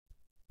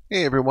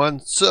Hey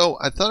everyone, so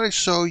I thought I'd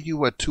show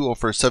you a tool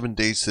for 7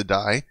 Days to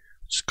Die.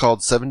 It's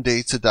called 7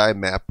 Days to Die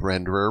Map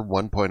Renderer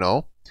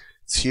 1.0.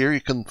 It's here, you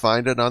can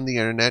find it on the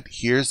internet.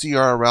 Here's the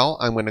URL.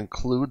 I'm going to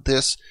include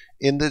this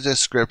in the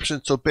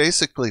description. So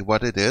basically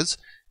what it is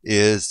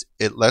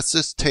it lets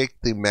us take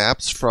the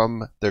maps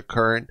from the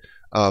current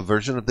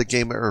version of the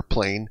game that we're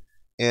playing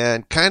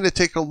and kind of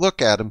take a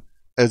look at them,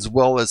 as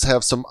well as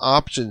have some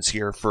options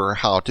here for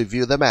how to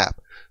view the map.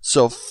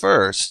 So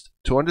first,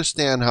 to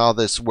understand how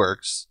this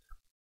works,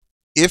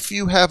 if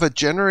you have a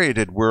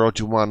generated world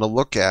you want to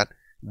look at,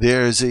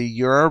 there's a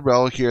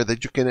URL here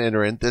that you can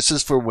enter in. This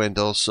is for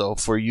Windows, so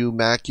for you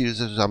Mac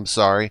users, I'm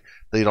sorry,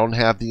 they don't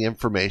have the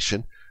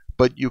information.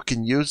 But you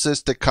can use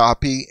this to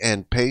copy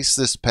and paste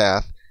this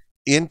path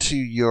into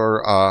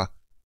your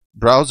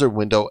browser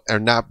window, or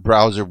not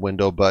browser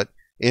window, but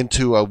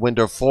into a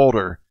window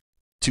folder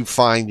to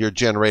find your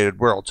generated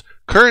worlds.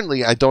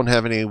 Currently, I don't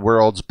have any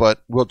worlds,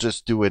 but we'll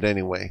just do it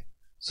anyway.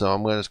 So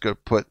I'm just going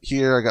to put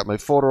here, I got my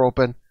folder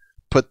open,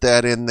 put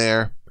that in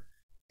there,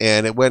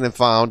 and it went and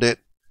found it.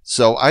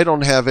 So I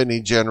don't have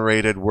any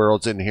generated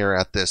worlds in here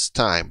at this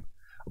time.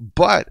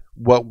 But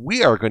what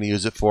we are going to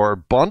use it for,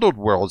 bundled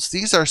worlds.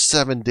 These are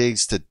 7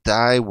 Days to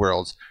Die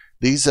worlds.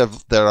 These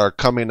that are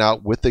coming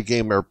out with the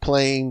game we're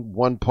playing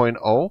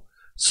 1.0.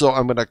 So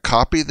I'm going to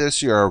copy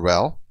this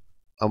URL.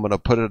 I'm going to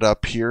put it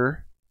up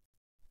here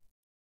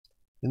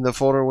in the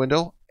folder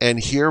window.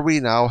 And here we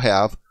now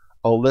have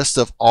a list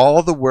of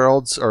all the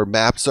worlds or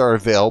maps that are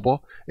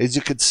available. As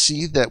you can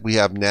see that we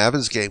have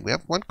Navezgane. We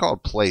have one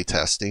called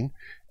Playtesting.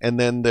 And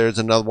then there's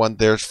another one.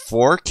 There's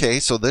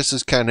 4K. So this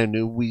is kind of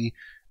new. We,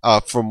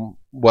 from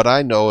what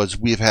I know, is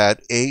we've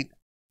had 6,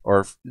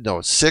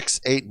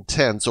 8, and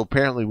 10. So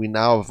apparently we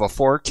now have a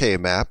 4K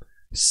map,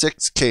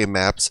 6K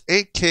maps,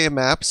 8K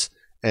maps,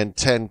 and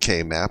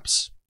 10K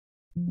maps.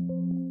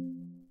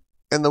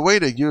 And the way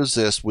to use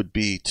this would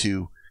be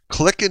to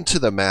click into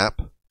the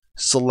map,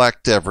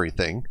 select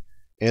everything,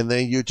 and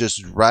then you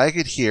just drag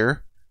it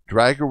here,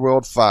 drag your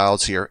world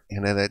files here,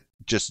 and then it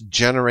just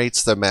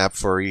generates the map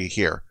for you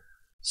here.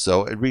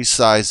 So it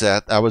resized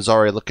that. I was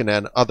already looking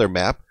at another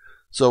map.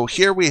 So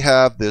here we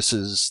have, this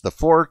is the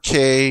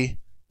 4K.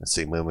 Let's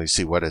see, let me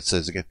see what it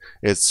says again.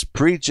 It's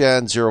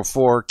pre-gen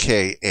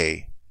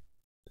 04KA.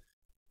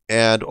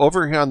 And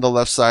over here on the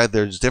left side,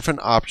 there's different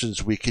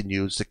options we can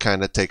use to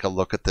kind of take a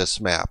look at this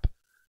map.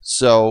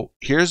 So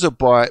here's a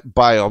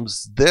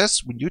biomes.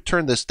 This, when you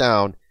turn this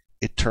down,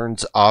 it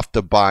turns off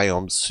the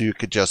biomes so you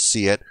could just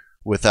see it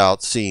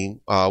without seeing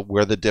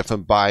where the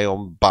different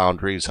biome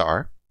boundaries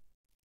are.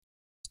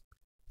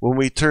 When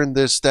we turn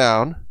this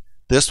down,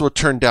 this will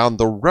turn down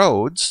the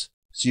roads,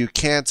 so you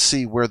can't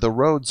see where the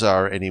roads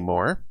are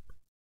anymore.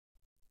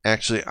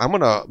 Actually, I'm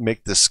going to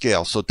make the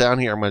scale. So down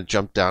here, I'm going to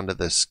jump down to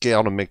the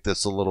scale to make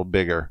this a little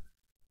bigger.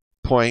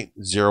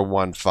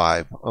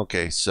 0.015.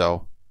 Okay,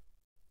 so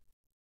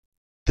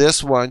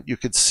this one, you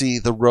can see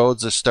the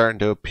roads are starting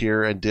to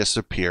appear and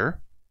disappear.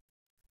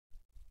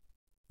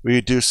 We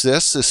reduce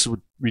this. This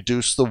would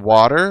reduce the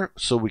water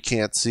so we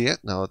can't see it.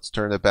 Now let's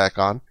turn it back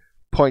on.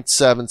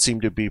 0.7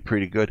 seemed to be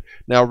pretty good.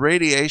 Now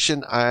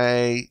radiation,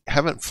 I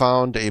haven't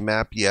found a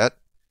map yet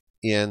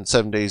in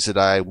 7 Days to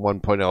Die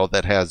 1.0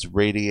 that has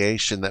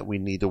radiation that we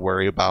need to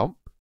worry about.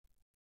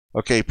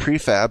 Okay,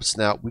 prefabs.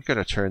 Now we're going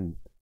to turn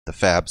the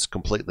fabs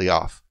completely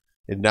off.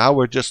 And now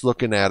we're just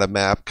looking at a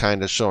map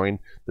kind of showing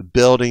the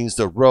buildings,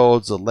 the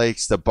roads, the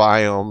lakes, the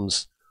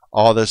biomes,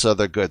 all this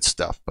other good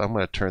stuff. But I'm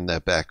going to turn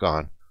that back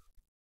on.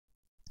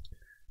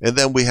 And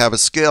then we have a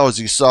scale. As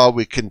you saw,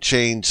 we can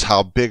change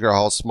how big or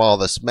how small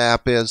this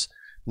map is.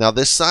 Now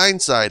this sign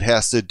side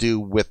has to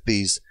do with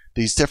these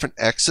different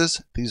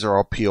X's. These are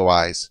all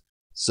POIs.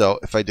 So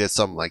if I did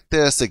something like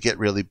this, they get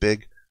really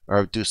big,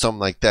 or do something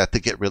like that, they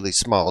get really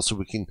small. So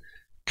we can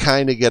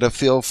kind of get a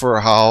feel for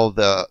how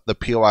the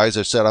POIs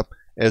are set up,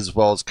 as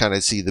well as kind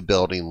of see the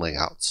building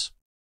layouts.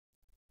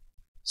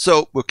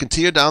 So we'll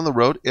continue down the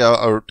road,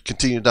 or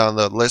continue down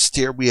the list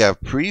here. We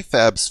have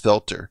prefabs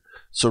filter.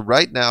 So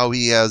right now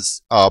he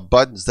has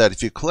buttons that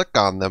if you click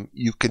on them,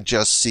 you can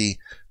just see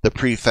the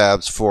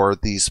prefabs for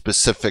these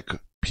specific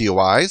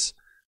POIs.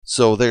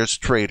 So there's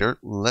trader.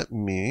 Let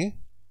me,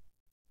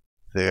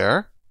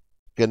 there,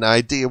 get an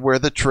idea where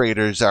the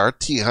traders are.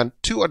 200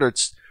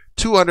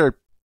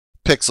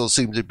 pixels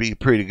seems to be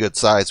pretty good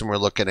size, and we're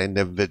looking at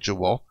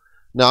individual.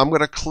 Now I'm going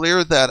to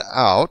clear that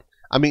out.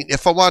 I mean,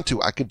 if I want to,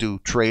 I could do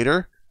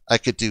trader, I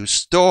could do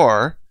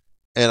store,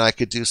 and I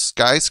could do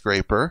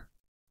skyscraper.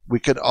 We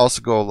could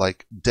also go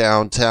like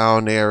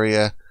downtown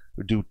area,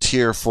 do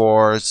tier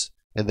 4s,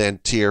 and then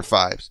tier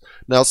 5s.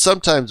 Now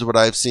sometimes what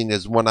I've seen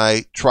is when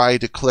I try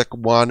to click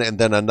one and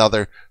then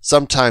another,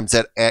 sometimes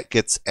that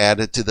gets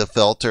added to the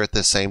filter at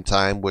the same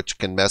time, which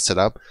can mess it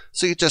up.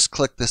 So you just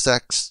click this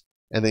X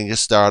and then you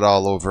start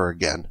all over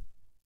again.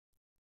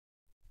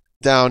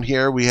 Down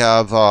here we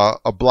have a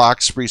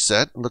blocks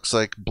preset. It looks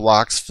like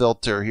blocks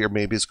filter here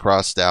maybe is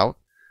crossed out.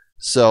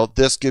 So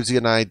this gives you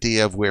an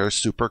idea of where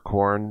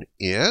Supercorn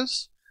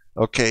is.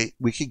 Okay,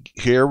 we could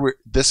here.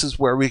 This is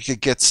where we could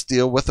get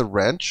steel with a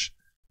wrench.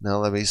 Now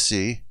let me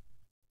see.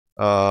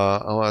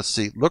 I want to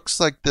see. Looks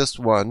like this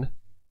one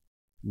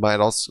might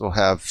also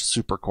have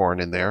super corn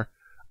in there.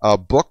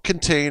 Book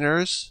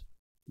containers,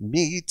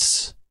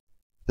 meats.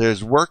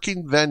 There's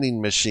working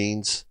vending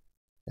machines,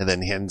 and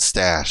then hidden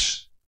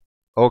stash.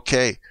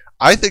 Okay,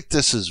 I think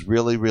this is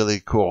really,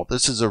 really cool.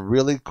 This is a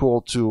really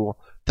cool tool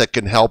that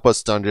can help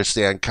us to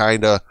understand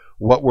kind of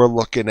what we're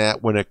looking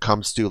at when it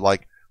comes to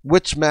like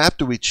which map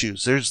do we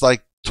choose. There's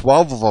like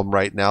 12 of them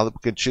right now that we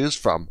can choose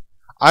from.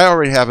 I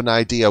already have an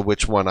idea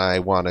which one I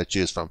want to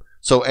choose from.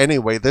 So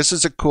anyway, this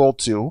is a cool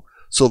tool.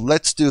 So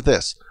let's do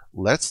this.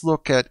 Let's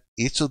look at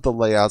each of the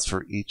layouts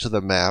for each of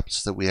the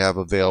maps that we have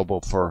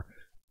available for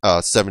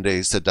 7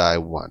 Days to Die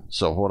 1.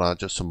 So hold on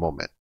just a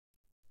moment.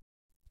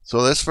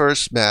 So this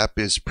first map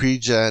is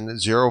Pregen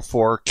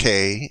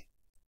 04K,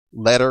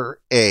 letter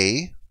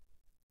A.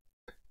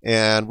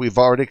 And we've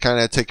already kind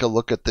of taken a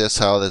look at this,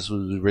 how this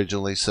was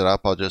originally set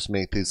up. I'll just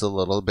make these a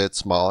little bit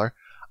smaller.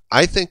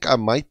 I think I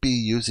might be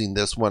using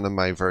this one in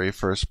my very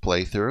first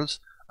playthroughs.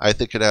 I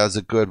think it has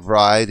a good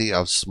variety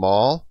of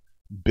small,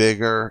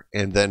 bigger,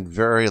 and then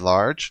very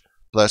large.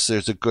 Plus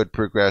there's a good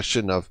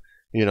progression of,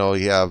 you know,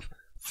 you have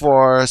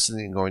forest, and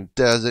you can go in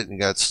desert, and you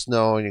got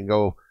snow, and you can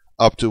go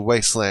up to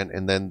wasteland,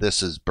 and then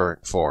this is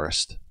burnt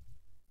forest.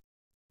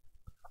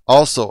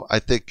 Also, I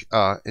think,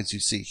 as you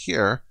see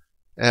here,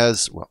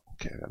 as well,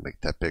 okay, I'll make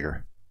that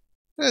bigger.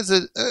 It's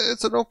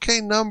an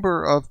okay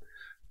number of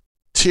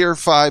tier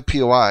 5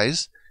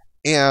 POIs,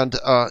 and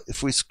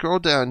if we scroll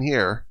down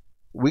here,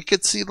 we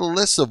could see the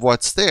list of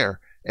what's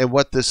there. And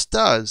what this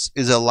does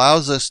is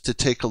allows us to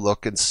take a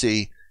look and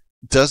see,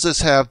 does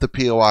this have the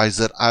POIs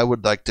that I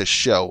would like to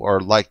show or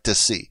like to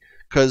see?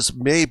 Because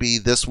maybe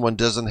this one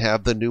doesn't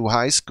have the new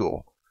high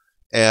school.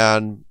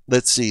 And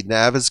let's see,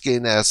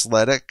 Navezgane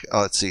Athletic,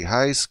 let's see,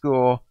 high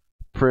school,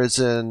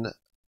 prison,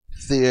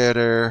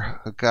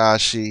 theater,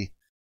 Higashi.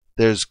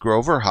 There's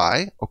Grover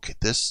High. Okay,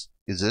 is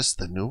this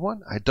the new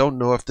one? I don't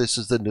know if this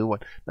is the new one.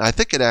 Now, I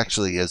think it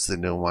actually is the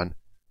new one.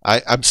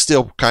 I'm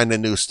still kind of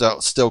new,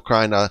 still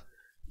kind of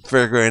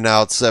figuring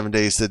out 7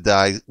 Days to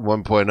Die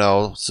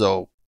 1.0,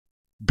 so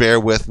bear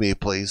with me,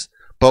 please.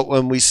 But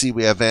when we see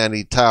we have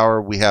Annie Tower,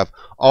 we have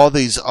all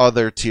these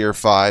other tier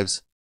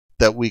 5s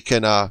that we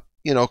can,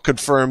 you know,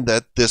 confirm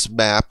that this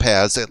map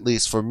has, at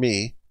least for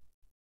me,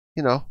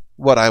 you know,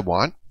 what I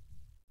want.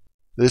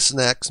 This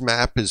next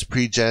map is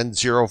Pregen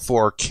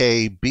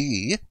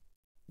 04KB.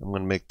 I'm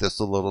going to make this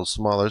a little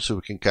smaller so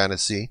we can kind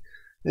of see.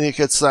 And you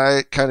can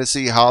kind of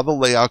see how the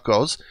layout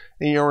goes.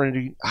 And you're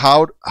wondering,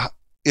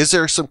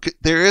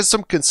 there is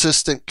some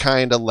consistent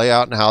kind of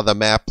layout in how the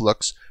map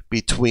looks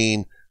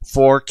between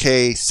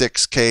 4K,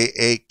 6K,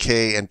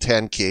 8K, and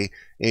 10K.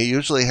 And it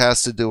usually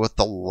has to do with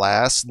the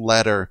last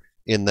letter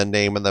in the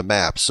name of the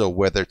map. So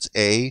whether it's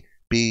A,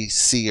 B,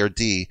 C, or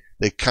D,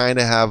 they kind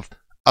of have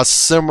a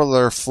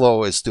similar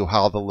flow as to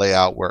how the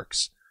layout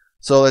works.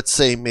 So let's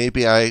say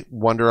maybe I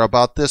wonder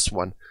about this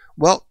one.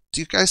 Well,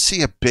 do you guys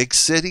see a big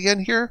city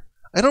in here?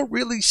 I don't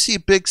really see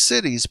big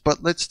cities,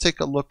 but let's take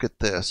a look at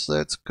this.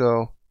 Let's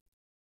go.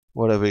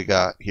 What have we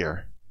got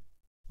here?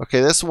 Okay,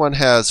 this one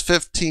has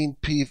 15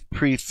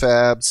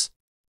 prefabs.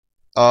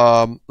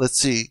 Let's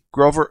see,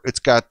 Grover. It's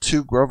got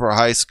 2 Grover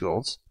High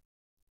Schools.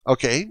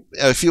 Okay,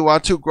 if you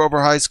want 2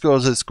 Grover High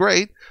Schools, it's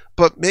great.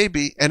 But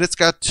maybe, and it's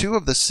got 2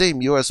 of the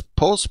same U.S.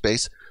 post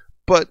base.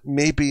 But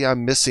maybe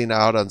I'm missing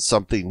out on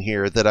something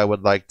here that I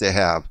would like to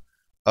have.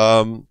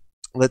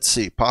 Let's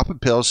see, Pop and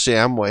Pill,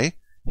 Shamway,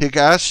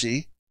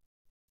 Higashi.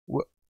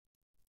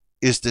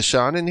 Is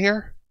Deshaun in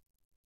here?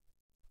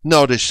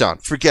 No,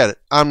 Deshaun. Forget it.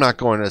 I'm not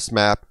going to this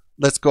map.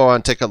 Let's go on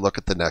and take a look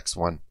at the next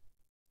one.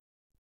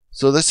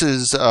 So this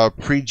is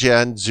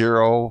Pregen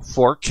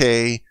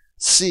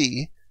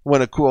 04KC.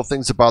 One of the cool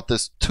things about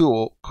this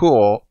tool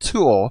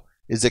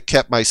is it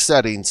kept my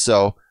settings.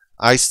 So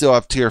I still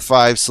have tier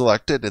 5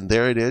 selected, and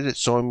there it is. It's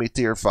showing me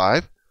tier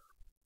 5.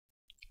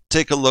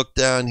 Take a look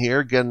down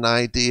here, get an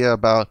idea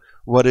about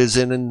what is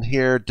in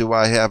here. Do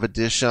I have a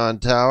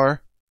Deshaun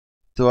Tower?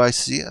 Do I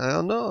see? I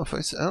don't know if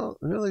I don't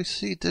really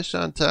see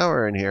Deshaun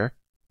Tower in here.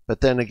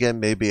 But then again,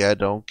 maybe I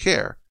don't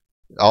care.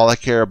 All I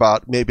care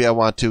about, maybe I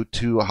want 2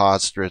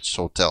 ostrich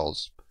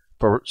hotels.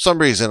 For some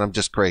reason, I'm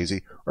just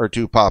crazy. Or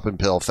 2 pop and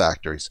pill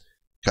factories.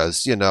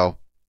 Because, you know,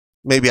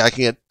 maybe I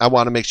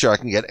want to make sure I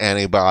can get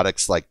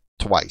antibiotics like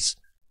twice.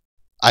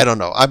 I don't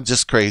know. I'm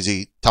just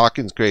crazy.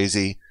 Talking's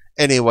crazy.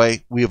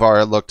 Anyway, we've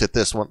already looked at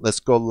this one. Let's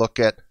go look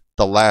at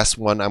the last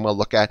one I'm going to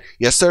look at.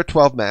 Yes, there are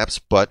 12 maps,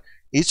 but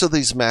each of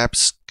these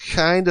maps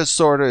kind of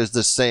sort of is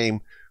the same,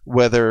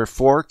 whether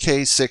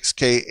 4K,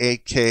 6K,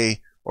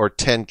 8K, or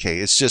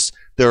 10K. It's just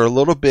they're a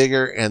little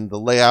bigger and the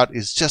layout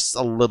is just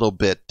a little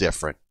bit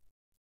different.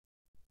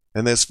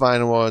 And this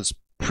final one is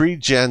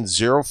Pregen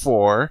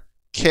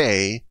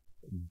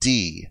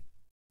 04KD.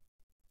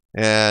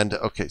 And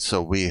okay,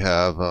 so we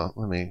have,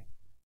 let me,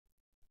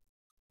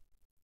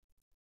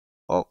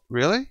 oh,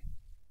 really?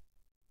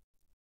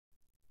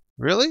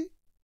 Really?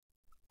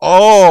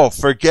 Oh,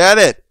 forget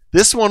it.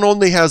 This one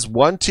only has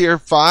 1 tier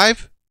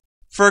 5?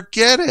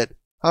 Forget it.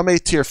 How many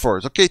tier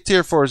 4s? Okay,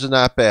 tier 4s are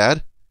not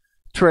bad.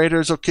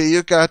 Traders, okay,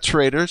 you got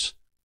traders.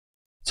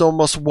 It's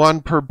almost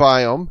one per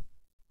biome.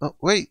 Oh,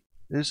 wait,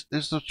 there's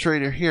no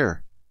trader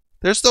here.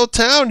 There's no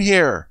town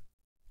here.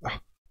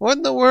 What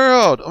in the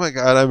world? Oh my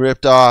god, I'm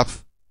ripped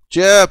off.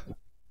 Jip!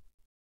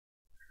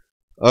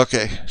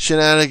 Okay,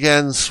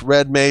 shenanigans,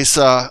 Red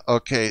Mesa.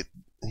 Okay,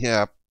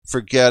 yeah,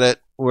 forget it.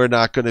 We're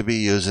not going to be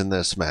using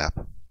this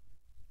map.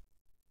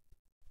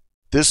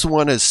 This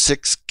one is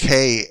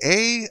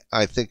 6KA.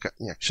 I think,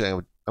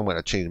 actually, I'm going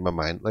to change my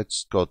mind.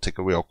 Let's go take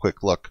a real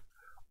quick look.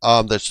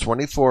 There's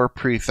 24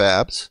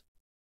 prefabs.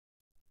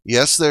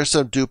 Yes, there's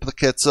some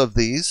duplicates of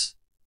these.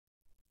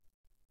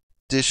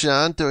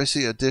 Dishon, do I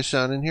see a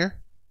Dishon in here?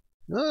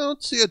 No, I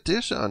don't see a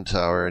Dishon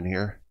tower in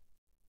here.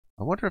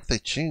 I wonder if they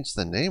changed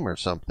the name or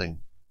something.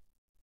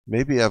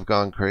 Maybe I've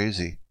gone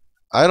crazy.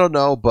 I don't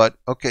know, but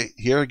okay,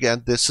 here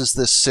again, this is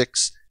the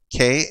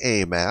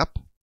 6KA map.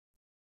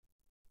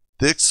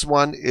 This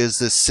one is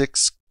the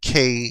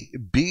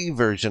 6KB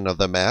version of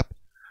the map.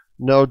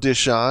 No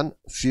Dishon,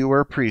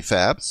 fewer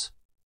prefabs.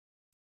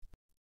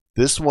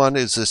 This one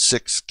is a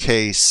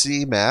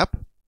 6KC map.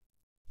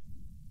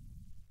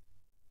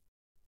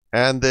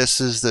 And this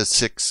is the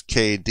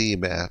 6KD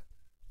map,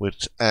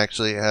 which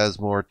actually has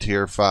more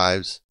tier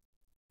 5s.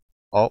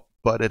 Oh,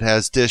 but it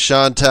has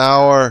Dishon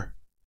Tower.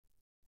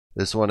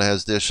 This one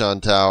has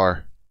Dishon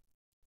Tower.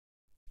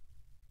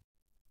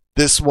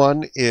 This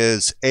one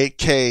is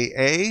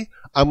 8KA.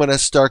 I'm going to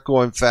start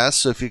going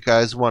fast, so if you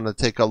guys want to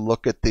take a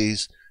look at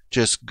these,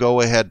 just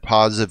go ahead,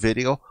 pause the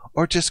video,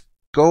 or just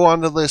go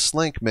on to this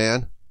link,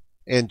 man,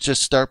 and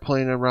just start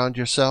playing around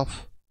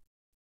yourself.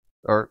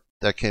 Or,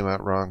 that came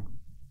out wrong.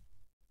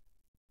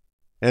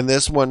 And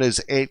this one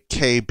is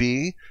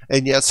 8KB.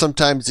 And yes,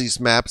 sometimes these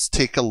maps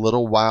take a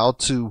little while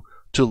to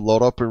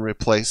load up and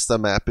replace the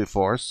map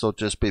before, so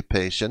just be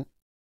patient.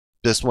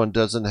 This one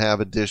doesn't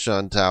have a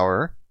Dishon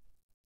Tower.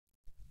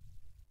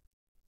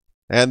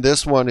 And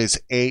this one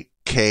is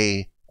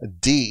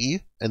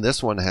 8KD. And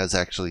this one has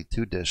actually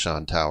 2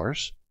 Dishon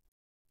Towers.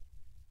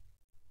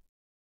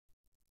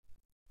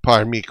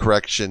 Pardon me,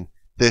 correction.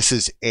 This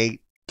is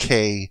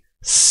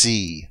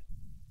 8KC.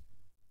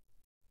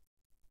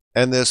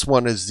 And this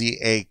one is the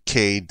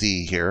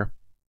 8KD here.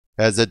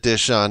 Has a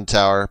Dishon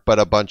Tower, but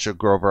a bunch of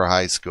Grover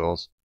High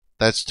Schools.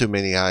 That's too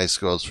many high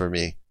schools for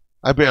me.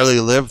 I barely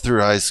lived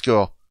through high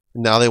school.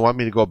 Now they want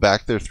me to go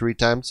back there 3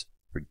 times?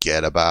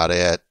 Forget about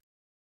it.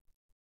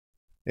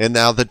 And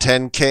now the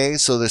 10K,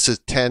 so this is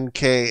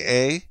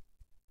 10KA.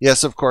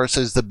 Yes, of course,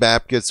 as the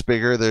map gets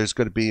bigger, there's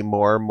going to be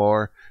more and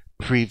more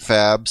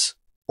prefabs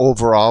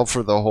overall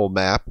for the whole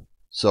map.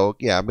 So,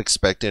 yeah, I'm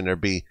expecting there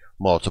to be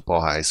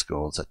multiple high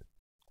schools and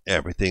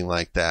everything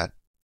like that.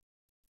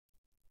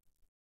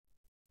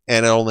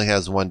 And it only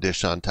has 1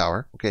 Dishon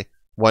Tower. Okay,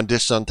 1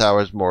 Dishon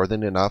Tower is more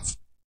than enough.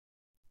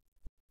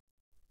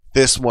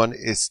 This one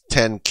is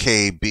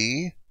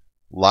 10KB.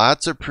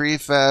 Lots of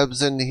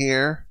prefabs in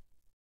here.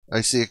 I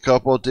see a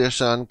couple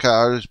Dishon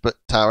towers, but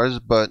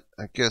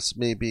I guess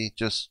maybe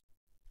just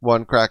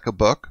 1 crack a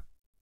book.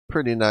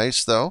 Pretty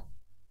nice, though.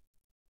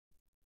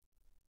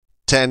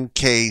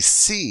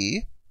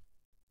 10KC.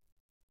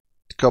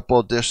 A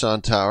couple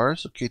Dishon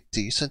towers. Okay,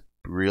 decent.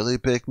 Really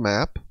big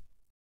map.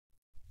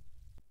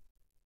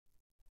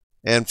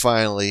 And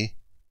finally,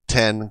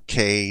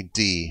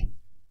 10KD.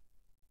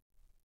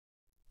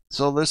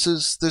 So this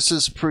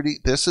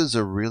is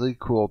a really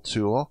cool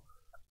tool.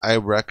 I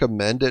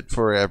recommend it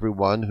for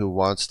everyone who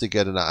wants to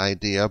get an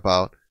idea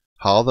about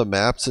how the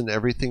maps and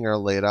everything are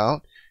laid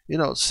out. You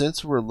know,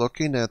 since we're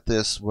looking at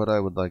this, what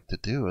I would like to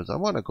do is I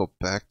want to go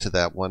back to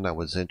that one I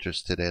was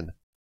interested in.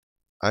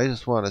 I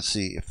just want to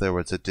see if there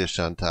was a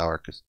Dishon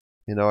Tower, because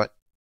you know what?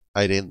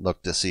 I didn't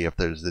look to see if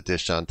there's the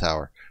Dishon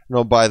Tower.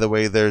 No, by the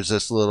way, there's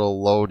this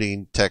little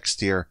loading text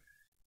here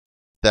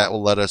that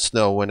will let us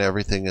know when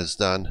everything is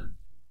done.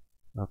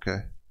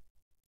 Okay.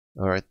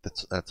 All right,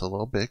 that's a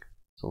little big.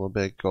 It's a little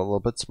big. Go a little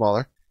bit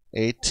smaller.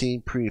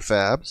 18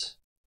 prefabs.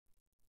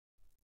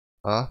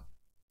 Oh.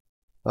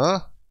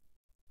 No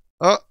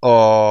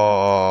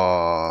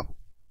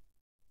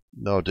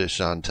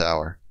Dishon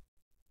Tower.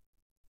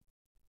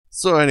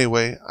 So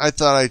anyway, I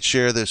thought I'd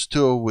share this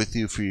tool with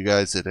you for you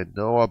guys that didn't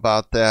know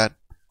about that.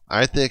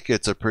 I think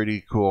it's a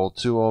pretty cool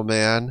tool,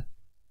 man.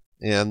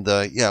 And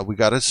yeah, we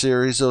got a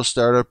series that'll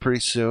start up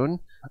pretty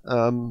soon.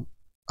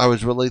 I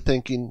was really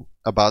thinking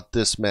about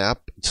this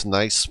map. It's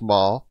nice,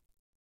 small.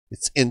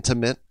 It's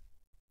intimate.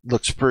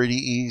 Looks pretty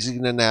easy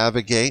to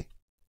navigate.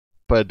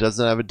 But it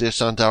doesn't have a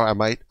Dishon Tower. I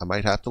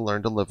might have to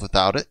learn to live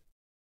without it.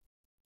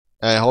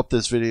 And I hope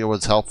this video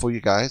was helpful, you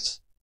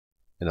guys.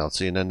 And I'll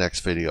see you in the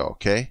next video,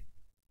 okay?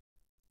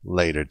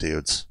 Later,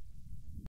 dudes.